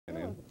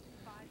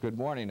Good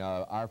morning.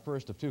 Our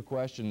first of two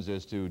questions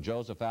is to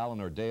Joseph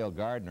Allen or Dale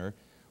Gardner.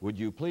 Would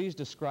you please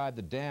describe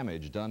the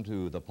damage done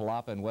to the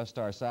PALAPA and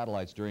WESTAR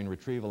satellites during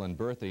retrieval and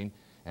berthing,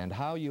 and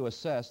how you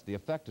assess the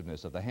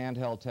effectiveness of the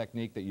handheld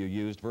technique that you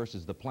used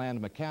versus the planned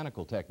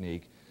mechanical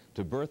technique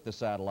to berth the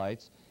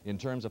satellites in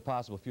terms of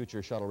possible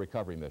future shuttle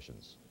recovery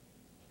missions?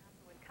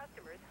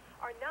 Customers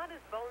are not as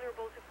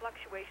vulnerable to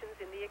fluctuations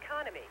in the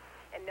economy,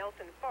 and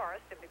Nelson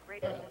Forrest of the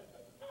Great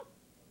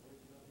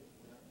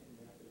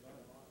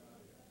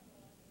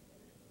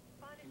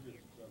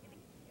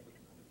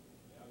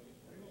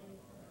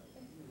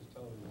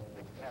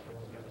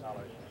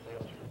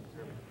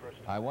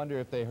I wonder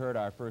if they heard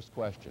our first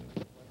question.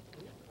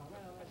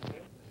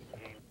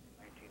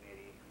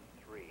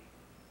 1983.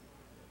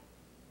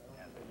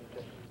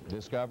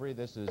 Discovery,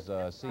 this is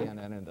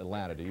CNN in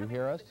Atlanta. Do you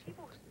hear us?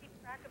 People who keep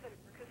track of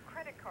America's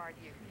credit card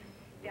use.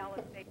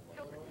 Dallas State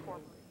Children's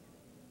Corporation.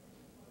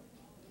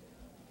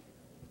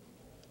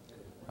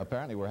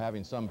 Apparently we're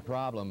having some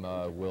problem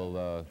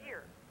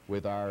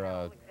with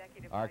our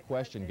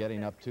question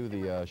getting up to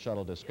the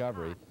shuttle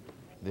Discovery.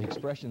 The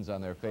expressions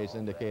on their face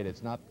indicate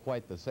it's not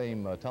quite the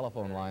same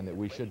telephone line that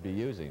we should be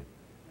using.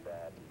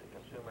 That the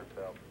consumer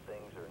felt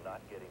things are not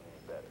getting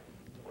any better.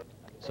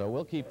 So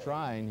we'll keep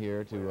trying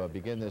here to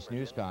begin this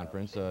news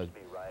conference.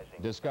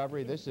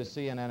 Discovery, this is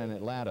CNN in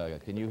Atlanta.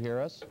 Can you hear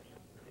us?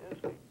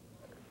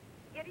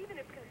 Yet even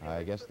if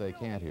I guess they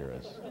can't hear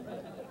us.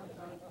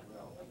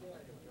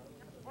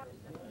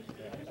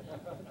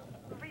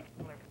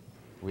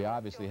 We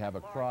obviously have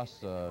a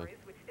cross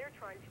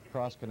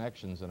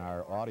connections in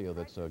our audio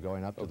that's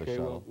going up to the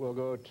shuttle. Okay, we'll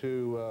go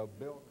to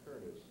Bill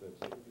Curtis at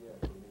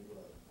CBS.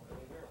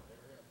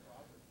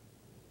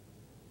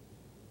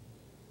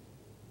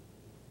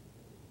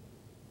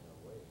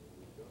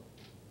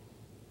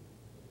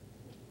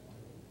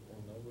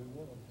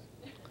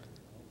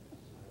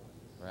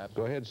 Perhaps.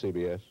 Go ahead,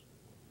 CBS.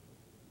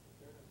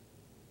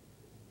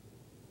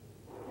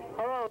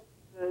 Hello,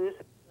 this is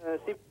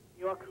CBS New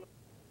York.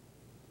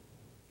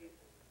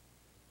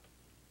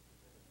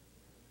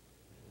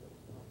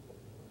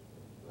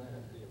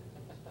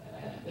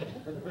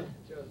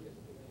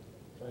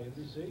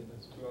 NBC,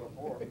 that's 2 out of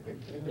 4.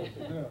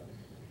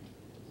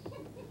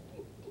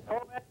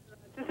 Hello,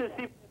 this is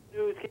CBS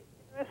News. Can you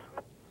hear us? Are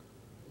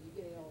you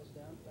getting all this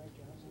down, Frank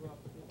Johnson?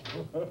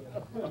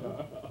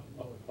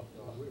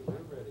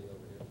 We're ready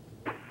over here.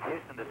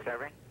 Houston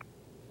Discovery.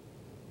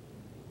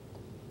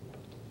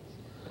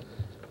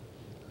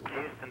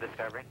 Houston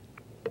Discovery.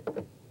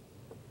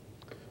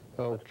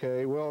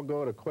 Okay, we'll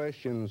go to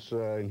questions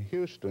in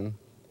Houston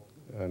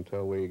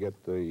until we get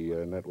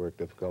the network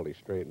difficulty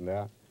straightened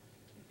out.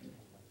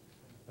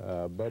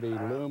 Betty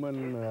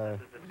Luman,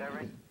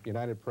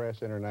 United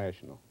Press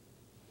International.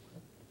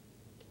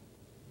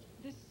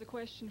 This is a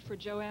question for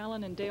Joe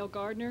Allen and Dale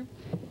Gardner.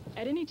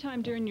 At any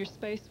time during your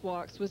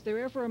spacewalks, was there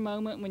ever a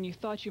moment when you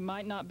thought you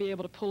might not be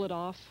able to pull it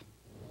off?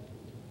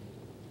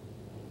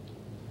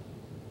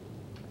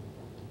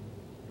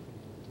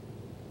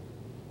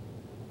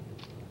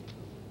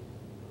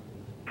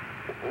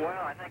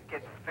 Well, I think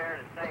it's fair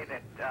to say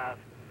that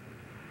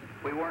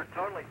we weren't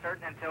totally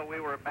certain until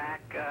we were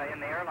back in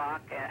the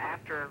airlock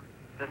after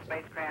the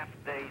spacecraft,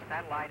 the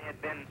satellite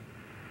had been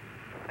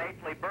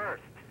safely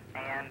berthed.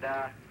 And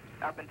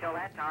up until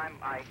that time,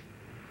 I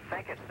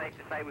think it's safe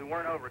to say we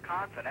weren't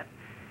overconfident.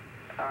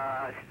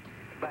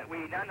 But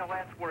we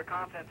nonetheless were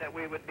confident that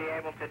we would be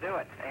able to do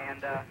it.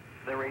 And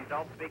the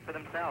results speak for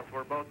themselves.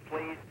 We're both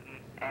pleased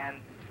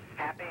and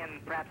happy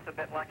and perhaps a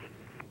bit lucky.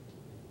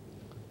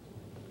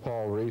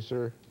 Paul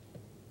Reeser,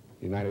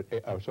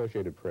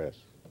 Associated Press.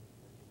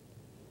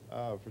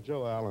 For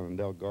Joe Allen and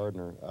Dale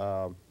Gardner,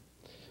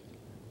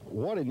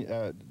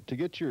 to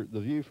get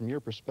the view from your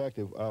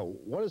perspective,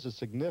 what is the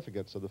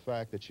significance of the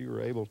fact that you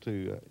were able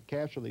to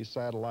capture these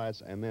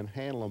satellites and then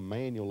handle them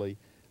manually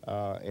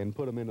and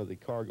put them into the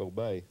cargo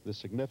bay? The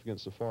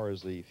significance as far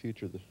as the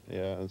future of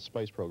the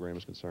space program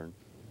is concerned.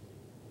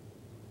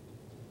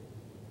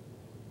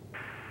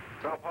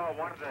 Well, Paul,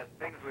 one of the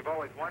things we've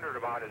always wondered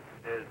about is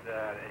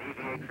an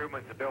EVA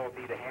crewman's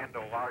ability to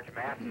handle large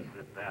masses,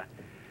 and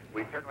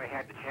we certainly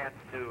had the chance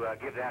to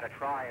give that a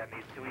try on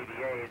these two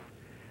EVAs.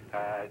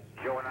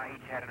 Joe and I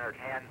each had in our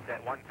hands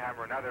at one time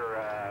or another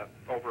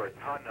over a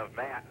ton of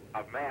mass,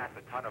 a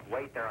ton of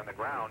weight there on the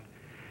ground,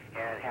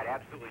 and had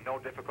absolutely no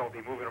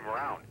difficulty moving them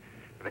around.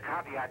 But the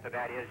caveat to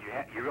that is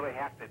you really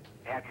have to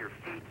have your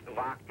feet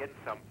locked in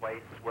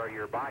someplace where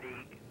your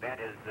body then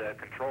is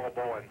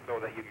controllable, and so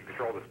that you can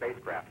control the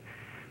spacecraft.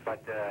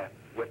 But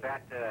with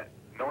that,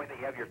 knowing that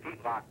you have your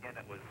feet locked in,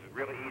 it was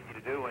really easy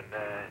to do, and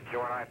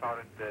Joe and I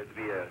found it to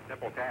be a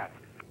simple task.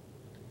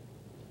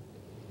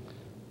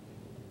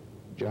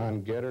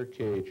 John Getter,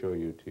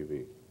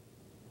 KHOU-TV.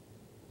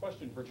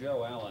 Question for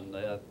Joe Allen.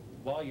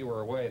 While you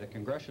were away, the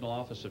Congressional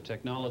Office of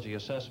Technology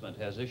Assessment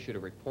has issued a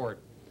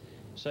report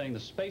saying the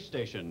space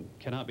station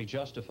cannot be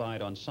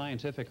justified on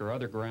scientific or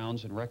other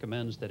grounds and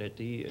recommends that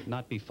it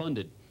not be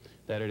funded,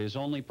 that it is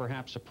only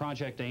perhaps a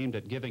project aimed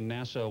at giving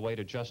NASA a way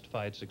to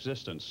justify its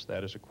existence.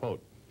 That is a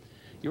quote.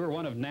 You were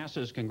one of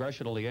NASA's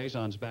congressional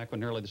liaisons back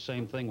when nearly the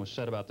same thing was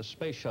said about the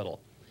space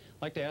shuttle.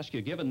 I'd like to ask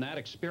you, given that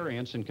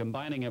experience and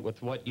combining it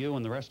with what you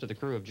and the rest of the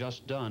crew have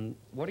just done,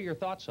 what are your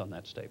thoughts on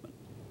that statement?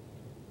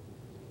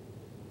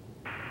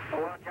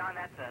 Well, John,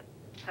 that's a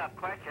tough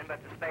question, but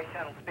the space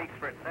shuttle speaks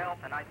for itself,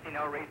 and I see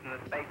no reason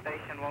the space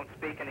station won't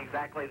speak in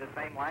exactly the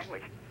same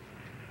language.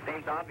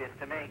 Seems obvious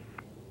to me.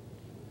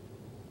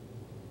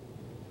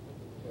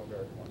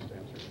 Dale wants to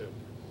answer too.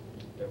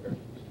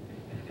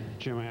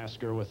 Jim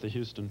Asker with the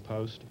Houston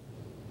Post.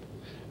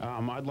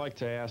 I'd like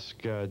to ask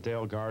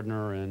Dale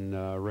Gardner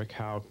and Rick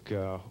Houck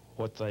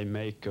what they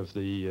make of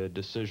the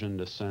decision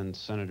to send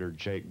Senator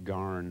Jake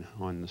Garn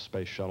on the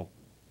space shuttle.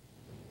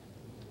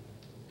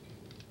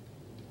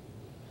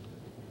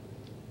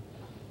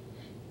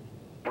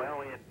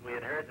 Well, we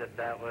had heard that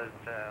that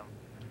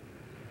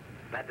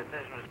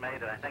decision was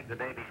made, I think, the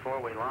day before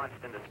we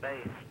launched into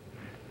space.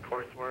 Of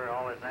course, we're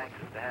always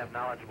anxious to have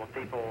knowledgeable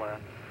people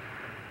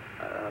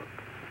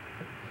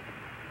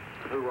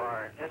who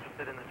are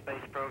interested in the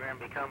space program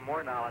become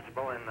more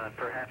knowledgeable, and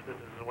perhaps this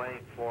is a way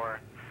for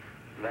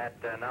that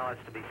knowledge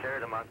to be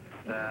shared amongst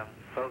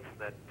folks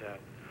that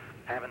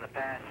have in the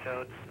past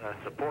showed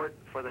support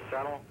for the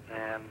shuttle,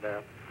 and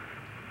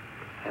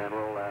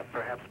will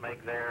perhaps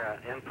make their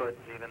inputs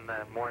even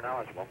more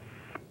knowledgeable.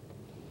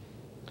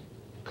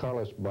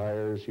 Carlos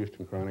Byers,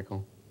 Houston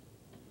Chronicle.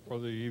 For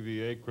the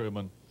EVA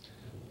crewmen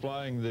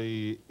flying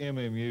the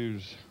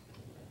MMUs,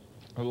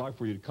 I'd like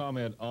for you to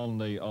comment on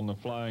the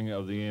flying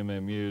of the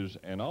MMUs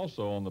and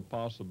also on the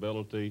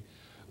possibility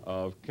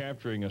of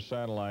capturing a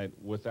satellite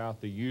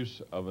without the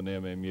use of an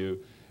MMU,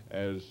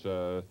 as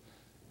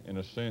in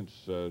a sense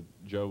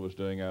Joe was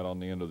doing out on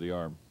the end of the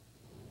arm.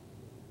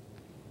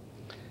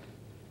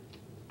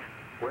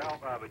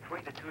 Well,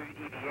 between the two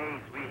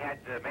EVAs, we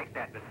had to make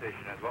that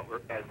decision as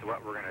to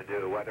what we're going to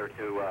do, whether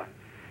to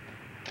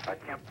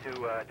attempt to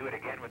do it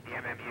again with the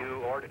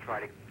MMU or to try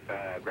to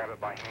grab it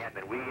by hand.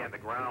 And we on the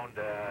ground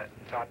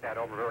thought that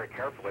over very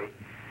carefully.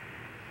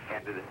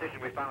 And the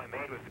decision we finally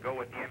made was to go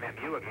with the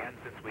MMU again,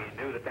 since we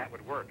knew that that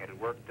would work, and it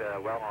worked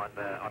well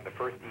on the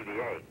first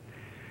EVA.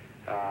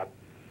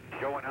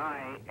 Joe and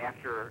I,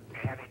 after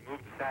having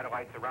moved the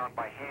satellites around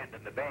by hand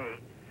in the bay,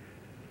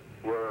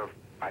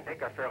 I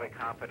think are fairly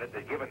confident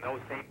that given those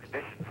same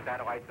conditions,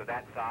 satellites of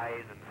that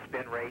size and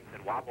spin rates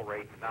and wobble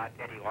rates not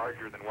any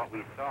larger than what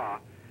we saw,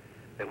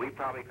 that we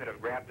probably could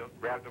have grabbed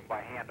them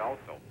by hand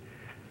also.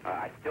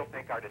 I still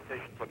think our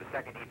decision for the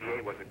second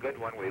EVA was a good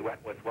one. We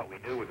went with what we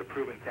knew was a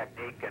proven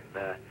technique, and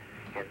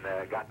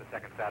got the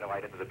second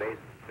satellite into the base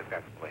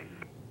successfully.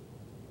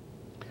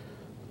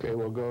 Okay,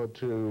 we'll go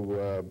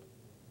to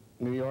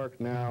New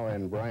York now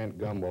and Bryant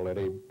Gumbel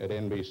at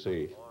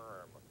NBC.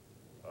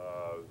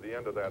 The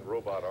end of that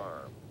robot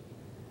arm.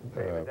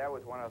 David, that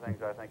was one of the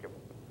things I think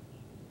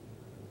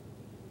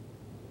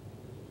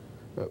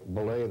of.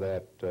 Belay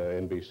that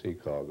NBC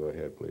call. Go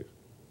ahead, please.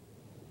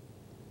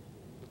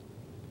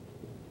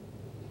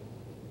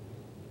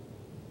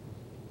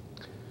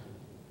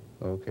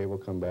 Okay, we'll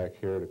come back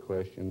here to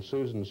question.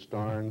 Susan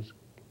Starnes,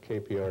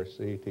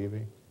 KPRC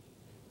TV.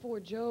 For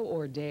Joe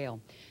or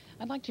Dale,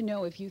 I'd like to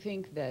know if you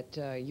think that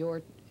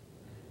your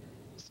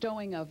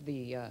stowing of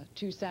the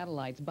two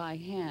satellites by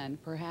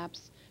hand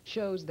perhaps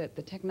shows that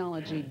the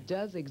technology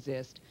does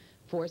exist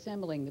for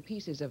assembling the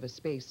pieces of a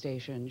space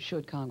station,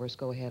 should Congress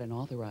go ahead and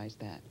authorize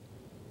that.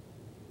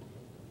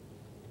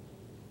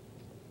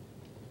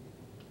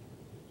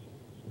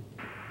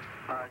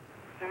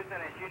 Susan,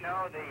 as you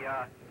know,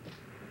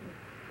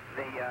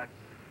 the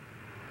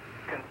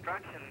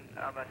construction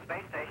of a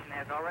space station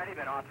has already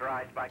been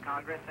authorized by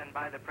Congress and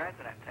by the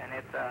President, and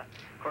it's,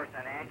 of course,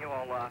 an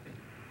annual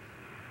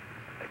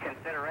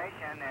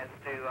consideration as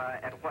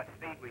to at what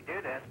speed we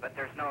do this, but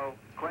there's no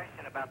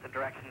question about the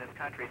direction this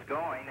country's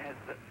going as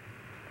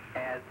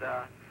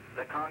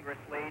the Congress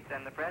leads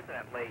and the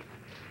President leads.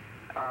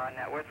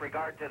 Now, with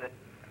regard to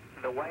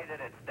the way that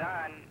it's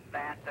done,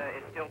 that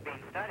is still being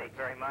studied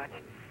very much.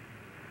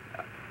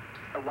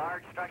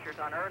 Large structures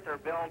on Earth are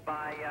built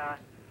by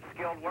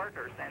skilled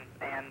workers,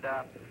 and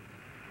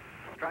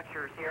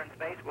structures here in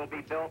space will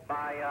be built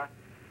by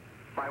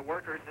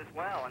workers as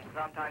well, and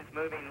sometimes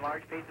moving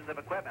large pieces of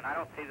equipment. I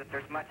don't see that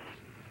there's much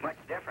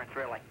difference,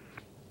 really.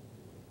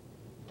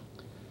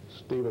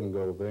 Stephen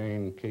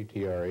Govain,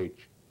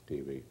 KTRH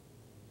TV.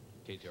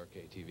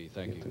 KTRK TV,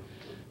 thank you.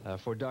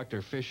 For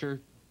Dr.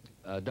 Fisher,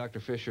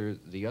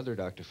 the other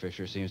Dr.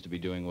 Fisher seems to be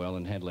doing well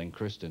in handling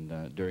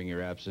Kristen during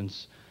your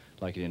absence.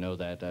 I'd like you to know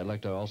that. I'd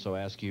like to also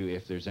ask you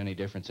if there's any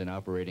difference in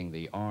operating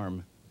the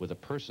arm with a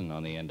person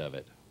on the end of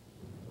it.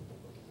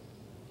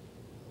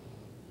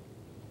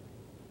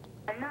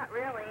 Not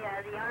really.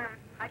 The arm,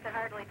 I could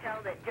hardly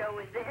tell that Joe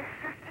was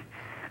there.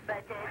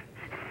 But the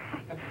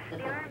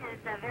arm is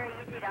very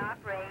easy to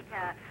operate,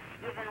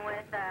 even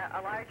with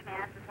a large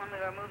mass as when we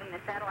were moving the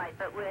satellite.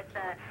 But with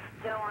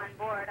Joe on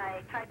board,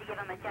 I tried to give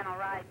him a gentle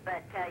ride,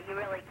 but you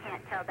really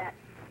can't tell that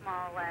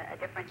small a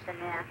difference in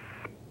mass.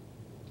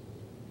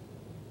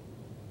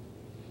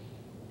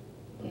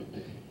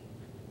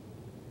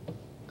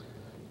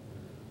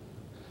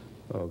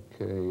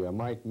 Okay,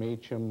 Mike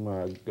Meacham,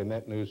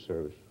 Gannett News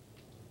Service.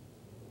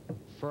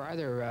 For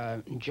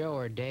either Joe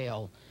or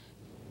Dale,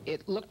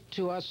 it looked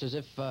to us as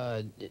if,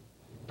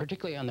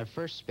 particularly on the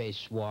first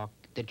spacewalk,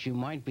 that you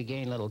might be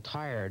getting a little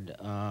tired,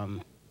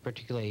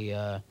 particularly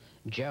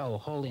Joe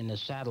holding the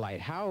satellite.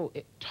 How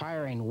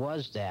tiring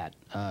was that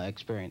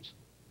experience?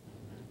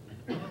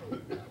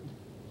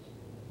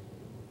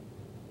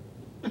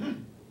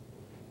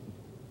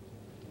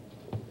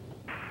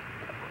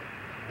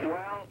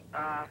 Well,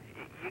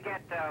 you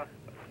get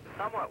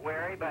somewhat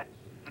wary, but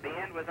the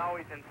end was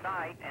always in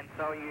sight, and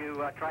so you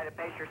try to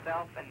pace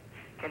yourself and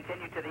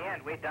continue to the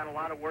end. We'd done a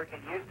lot of work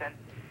in Houston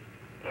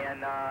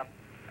in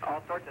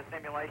all sorts of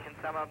simulations,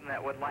 some of them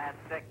that would last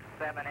 6,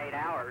 7, 8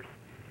 hours,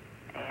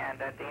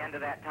 and at the end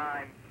of that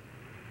time,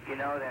 you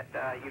know that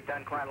you've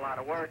done quite a lot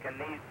of work, and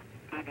these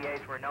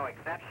EVAs were no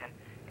exception.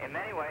 In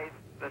many ways,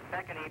 the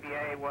second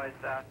EVA was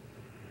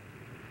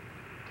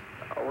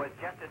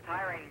just as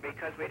tiring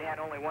because we'd had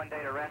only one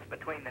day to rest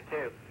between the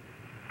two.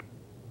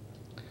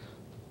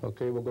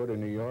 Okay, we'll go to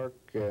New York,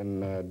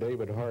 and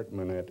David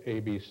Hartman at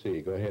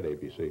ABC. Go ahead,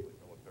 ABC.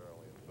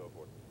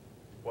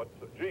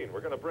 Gene,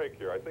 we're going to break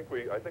here. I think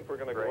we're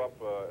going to go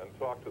up and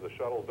talk to the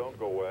shuttle. Don't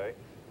go away.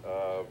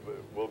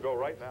 We'll go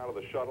right now to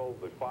the shuttle.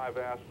 The 5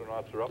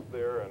 astronauts are up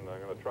there, and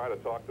I'm going to try to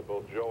talk to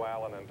both Joe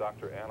Allen and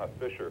Dr. Anna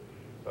Fisher.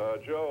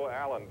 Joe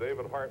Allen,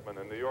 David Hartman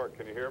in New York.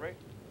 Can you hear me?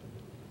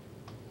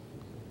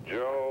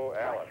 Joe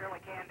Allen. I surely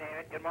can,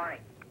 David. Good morning.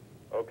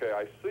 Okay,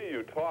 I see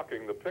you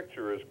talking. The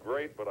picture is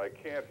great, but I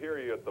can't hear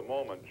you at the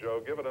moment.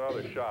 Joe, give it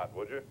another shot,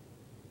 would you?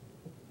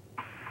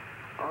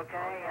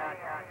 Okay,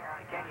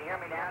 can you hear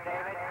me now,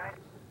 David?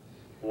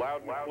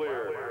 Loud and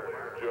clear,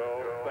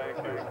 Joe. Thank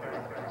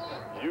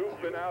you.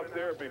 You've been out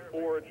there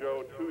before,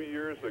 Joe, 2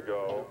 years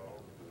ago.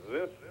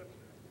 This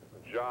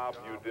job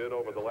you did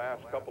over the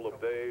last couple of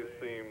days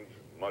seemed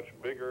much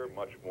bigger,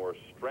 much more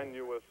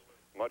strenuous,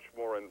 much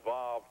more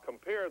involved.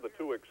 Compare the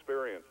two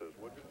experiences,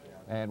 would you?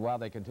 And while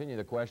they continue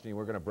the questioning,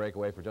 we're going to break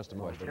away for just a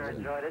moment. Sure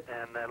enjoyed it,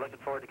 and looking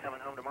forward to coming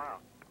home tomorrow.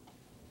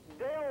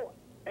 Dale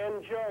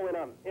and Joe,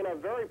 in a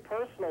very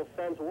personal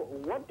sense,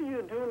 what do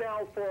you do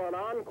now for an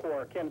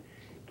encore? Can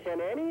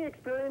any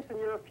experience in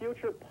your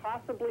future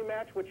possibly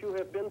match what you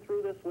have been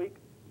through this week?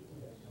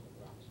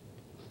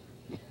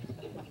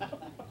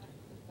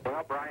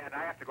 Well, Brian,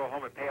 I have to go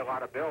home and pay a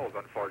lot of bills,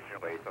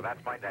 unfortunately, so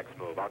that's my next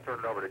move. I'll turn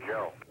it over to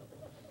Joe.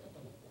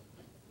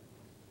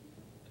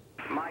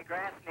 My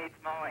grass needs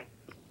mowing.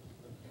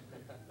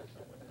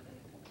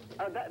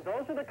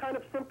 Those are the kind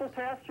of simple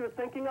tasks you're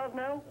thinking of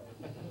now?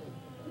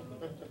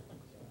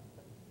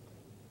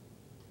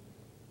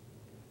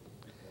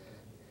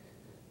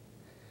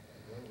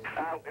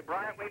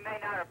 Brian, we may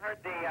not have heard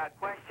the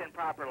question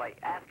properly.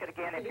 Ask it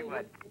again if you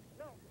would.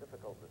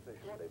 Difficult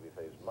decision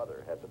Babyface's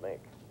mother had to make.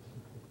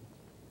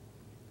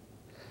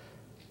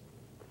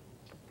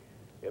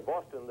 In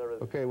Boston, there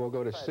is... Okay, we'll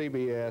go to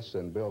CBS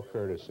and Bill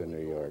Curtis in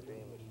New York.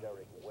 James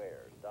Derrick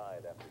Ware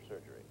died after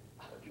surgery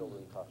at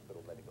Children's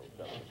Hospital Medical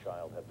Center. The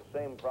child had the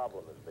same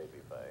problem as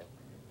Babyface.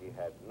 He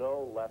had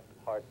no left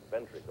heart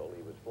ventricle.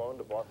 He was flown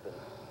to Boston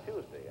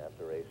Tuesday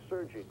after a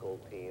surgical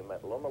team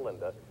at Loma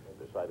Linda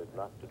decided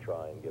not to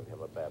try and give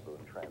him a baboon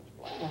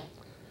transplant.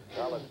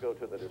 Now let's go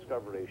to the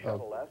Discovery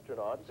Shuttle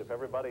astronauts. If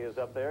everybody is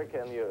up there,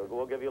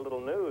 we'll give you a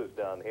little news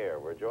down here.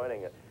 We're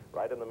joining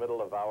right in the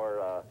middle of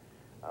our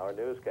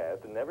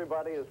newscast, and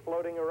everybody is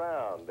floating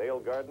around. Dale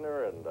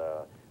Gardner and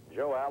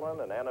Joe Allen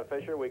and Anna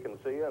Fisher, we can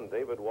see you, and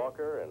David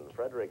Walker and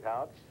Frederick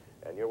Houck,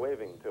 and you're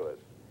waving to us.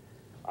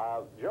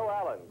 Joe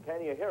Allen,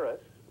 can you hear us?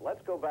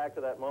 Let's go back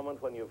to that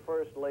moment when you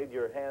first laid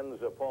your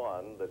hands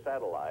upon the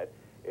satellite.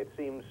 It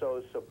seemed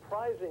so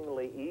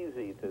surprisingly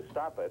easy to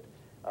stop it.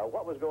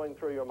 What was going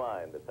through your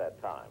mind at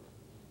that time?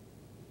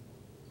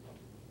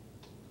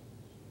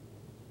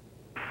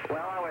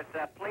 Well, I was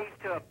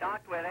pleased to have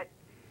docked with it.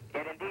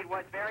 It indeed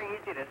was very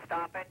easy to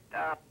stop it,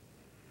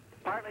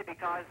 partly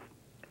because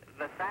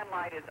the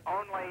satellite is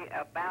only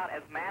about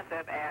as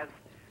massive as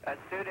a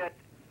suited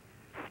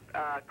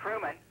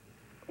crewman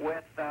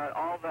with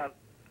all the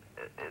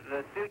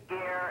suit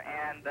gear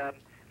and the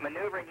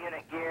maneuvering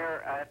unit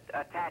gear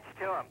attached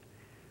to him.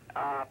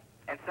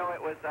 And so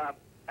it was a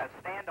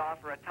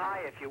standoff or a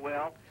tie, if you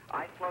will.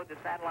 I slowed the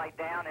satellite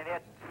down, and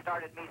it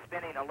started me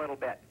spinning a little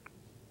bit.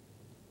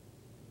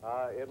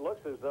 It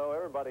looks as though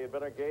everybody had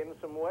better gain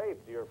some weight.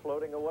 You're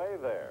floating away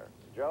there.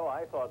 Joe,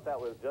 I thought that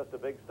was just a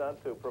big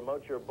stunt to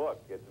promote your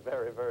book. It's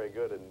very, very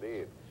good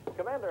indeed.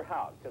 Commander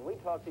Houck, can we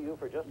talk to you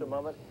for just a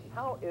moment?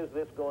 How is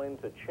this going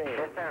to change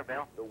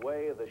the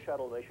way the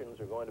shuttle missions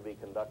are going to be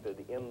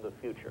conducted in the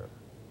future?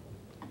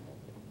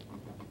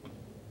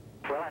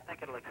 Well, I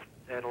think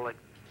it'll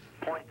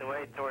point the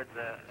way towards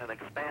an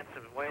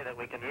expansive way that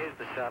we can use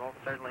the shuttle.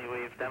 Certainly,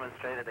 we've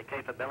demonstrated a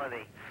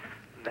capability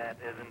that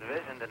is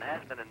envisioned and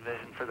has been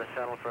envisioned for the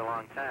shuttle for a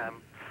long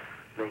time.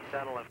 The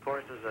shuttle, of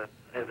course,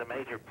 is a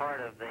major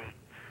part of the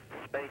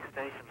space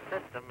station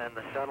system, and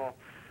the shuttle,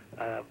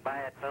 by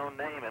its own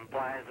name,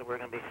 implies that we're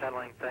going to be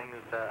shuttling things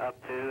up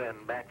to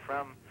and back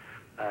from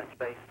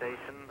space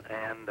station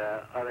and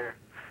other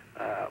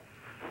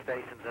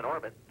stations in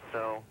orbit.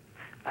 So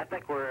I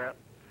think we're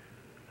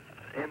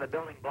in the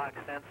building block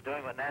sense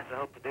doing what NASA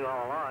hoped to do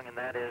all along, and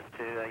that is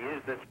to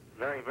use this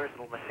very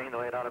versatile machine the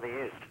way it ought to be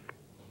used.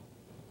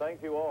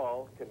 Thank you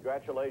all.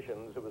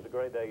 Congratulations. It was a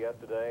great day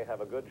yesterday.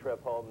 Have a good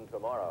trip home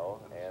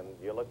tomorrow, and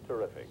you look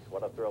terrific.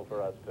 What a thrill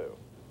for us, too.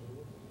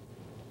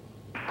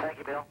 Thank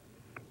you, Bill.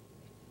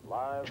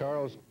 Live.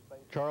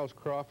 Charles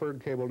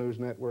Crawford, Cable News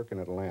Network in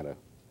Atlanta.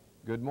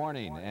 Good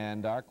morning,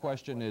 and our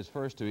question is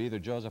first to either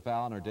Joseph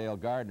Allen or Dale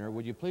Gardner.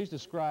 Would you please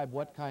describe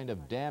what kind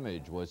of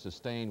damage was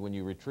sustained when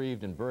you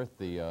retrieved and berthed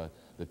the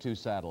two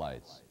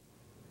satellites?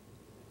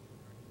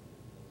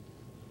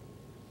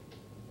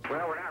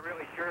 Well, we're not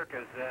really sure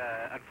because,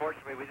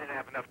 unfortunately, we didn't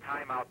have enough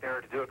time out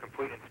there to do a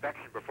complete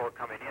inspection before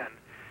coming in.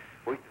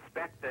 We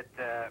suspect that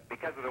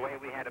because of the way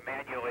we had to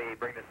manually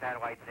bring the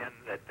satellites in,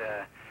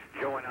 that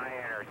Joe and I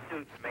in our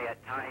suits may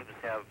at times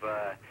have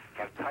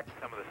touched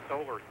some of the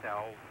solar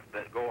cells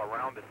that go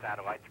around the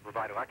satellites to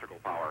provide electrical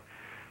power.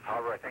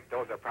 However, I think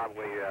those are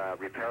probably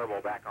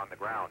repairable back on the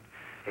ground.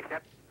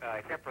 Except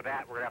for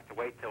that, we're going to have to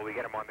wait till we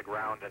get them on the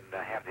ground and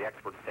have the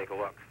experts take a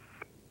look.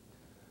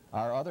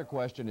 Our other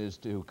question is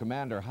to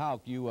Commander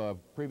Houck. You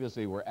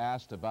previously were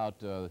asked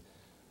about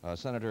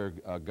Senator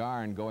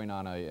Garn going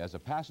on as a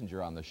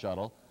passenger on the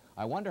shuttle.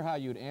 I wonder how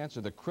you'd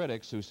answer the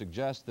critics who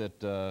suggest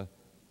that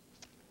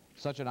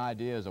such an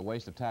idea is a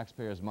waste of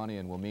taxpayers' money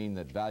and will mean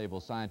that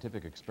valuable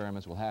scientific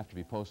experiments will have to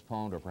be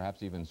postponed or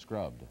perhaps even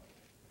scrubbed.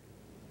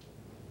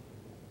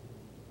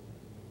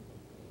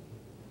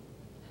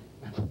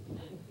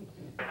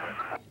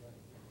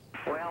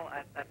 Well,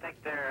 I think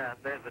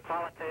there's the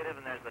qualitative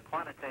and there's the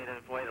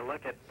quantitative way to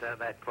look at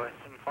that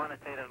question.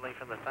 Quantitatively,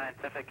 from the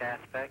scientific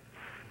aspect,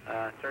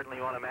 certainly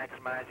you want to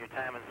maximize your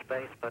time in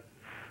space, but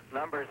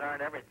numbers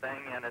aren't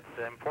everything, and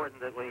it's important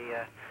that we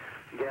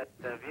get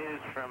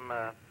views from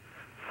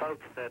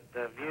folks that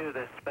view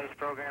the space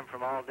program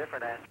from all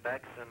different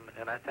aspects,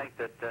 and I think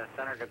that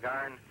Senator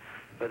Garn,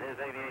 with his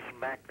aviation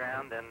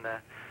background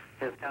and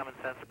his common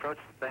sense approach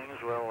to things,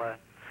 will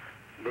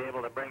be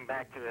able to bring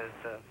back to his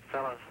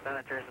fellow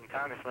senators and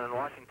congressmen in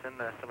Washington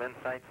some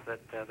insights that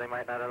they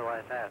might not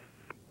otherwise have.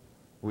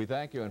 We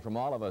thank you, and from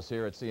all of us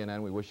here at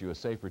CNN, we wish you a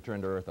safe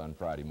return to Earth on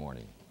Friday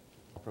morning.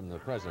 From the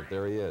President,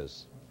 there he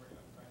is.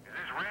 Is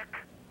this Rick?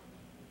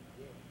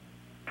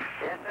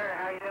 Yes, sir.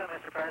 How you doing,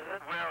 Mr.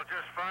 President? Well,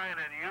 just fine,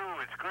 and you.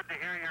 It's good to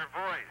hear your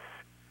voice.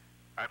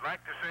 I'd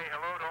like to say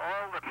hello to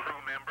all the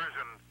crew members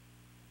and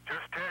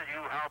just tell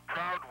you how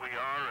proud we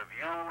are of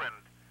you and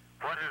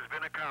what has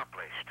been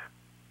accomplished.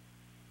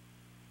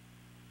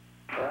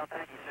 Well,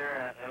 thank you,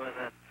 sir.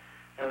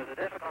 It was a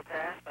difficult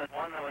task, but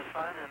one that was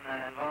fun and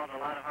involved a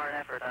lot of hard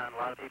effort on a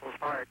lot of people's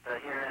part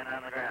here and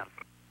on the ground.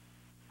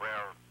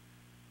 Well,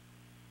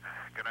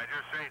 can I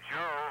just say,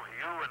 Joe,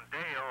 you and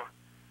Dale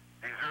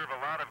deserve a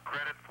lot of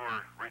credit for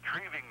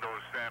retrieving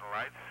those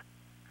satellites.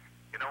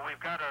 You know,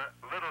 we've got a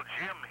little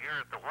gym here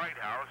at the White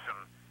House,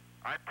 and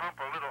I pump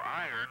a little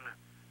iron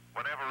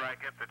whenever I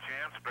get the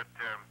chance, but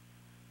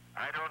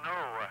I don't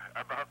know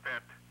about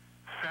that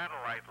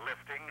satellite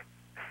lifting.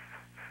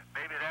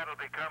 Maybe that'll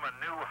become a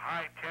new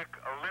high-tech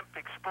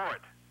Olympic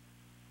sport.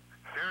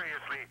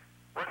 Seriously,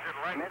 what's it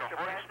like to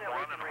hoist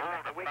one and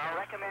hold a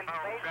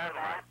 1,000-pound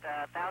satellite?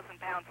 That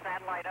 1,000-pound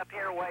satellite up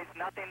here weighs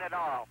nothing at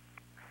all.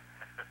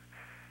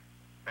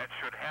 That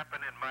should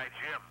happen in my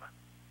gym.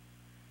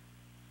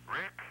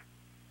 Rick,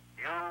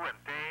 you and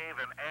Dave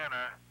and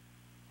Anna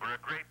were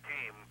a great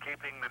team,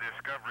 keeping the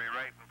Discovery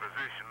right in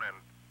position and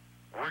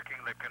working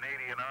the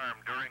Canadian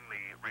arm during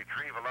the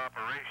retrieval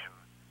operation.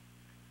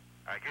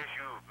 I guess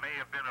you may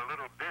have been a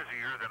little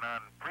busier than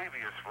on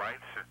previous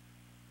flights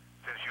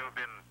since you've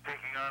been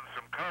taking on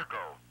some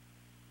cargo.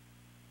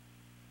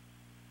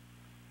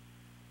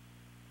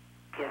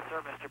 Yes,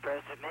 sir, Mr.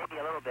 President.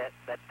 Maybe a little bit,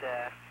 but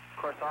of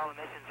course all the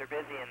missions are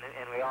busy and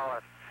we all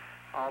are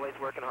always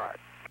working hard.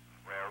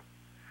 Well,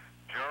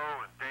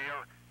 Joe and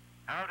Dale,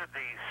 how did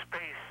the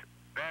space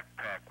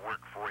backpack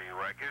work for you?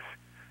 I guess,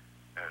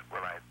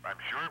 well,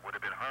 I'm sure it would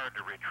have been hard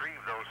to retrieve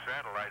those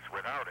satellites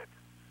without it.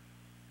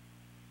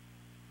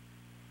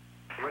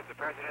 Mr.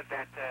 President,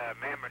 that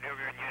manned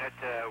maneuvering unit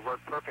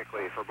worked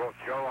perfectly for both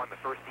Joe on the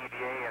first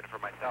EVA and for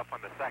myself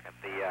on the second.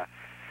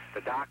 The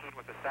docking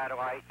with the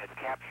satellite and its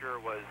capture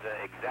was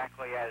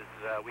exactly as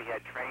we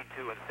had trained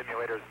to in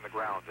simulators in the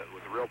ground. It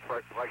was a real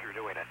pleasure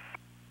doing it.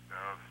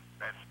 Oh,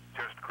 that's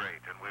just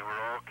great, and we were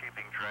all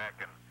keeping track,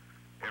 and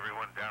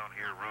everyone down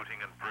here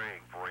rooting and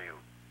praying for you.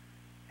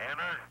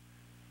 Anna,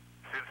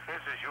 since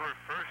this is your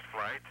first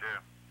flight,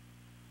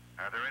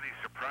 are there any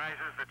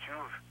surprises that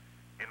you've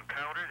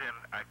encountered? And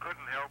I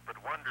couldn't help but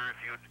wonder if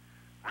you'd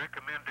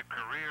recommend a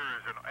career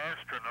as an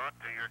astronaut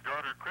to your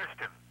daughter,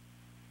 Kristen.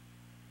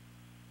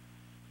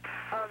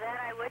 Oh, that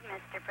I would,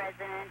 Mr.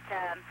 President.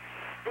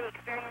 The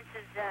experience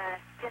is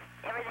just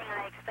everything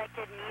I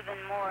expected and even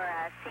more.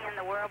 Seeing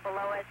the world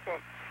below us,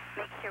 it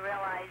makes you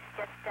realize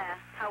just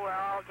how we're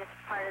all just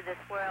part of this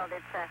world.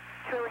 It's a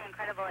truly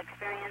incredible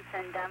experience,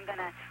 and I'm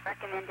going to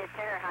recommend it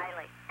to her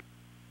highly.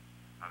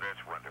 Oh,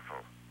 that's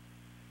wonderful.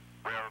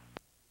 Well,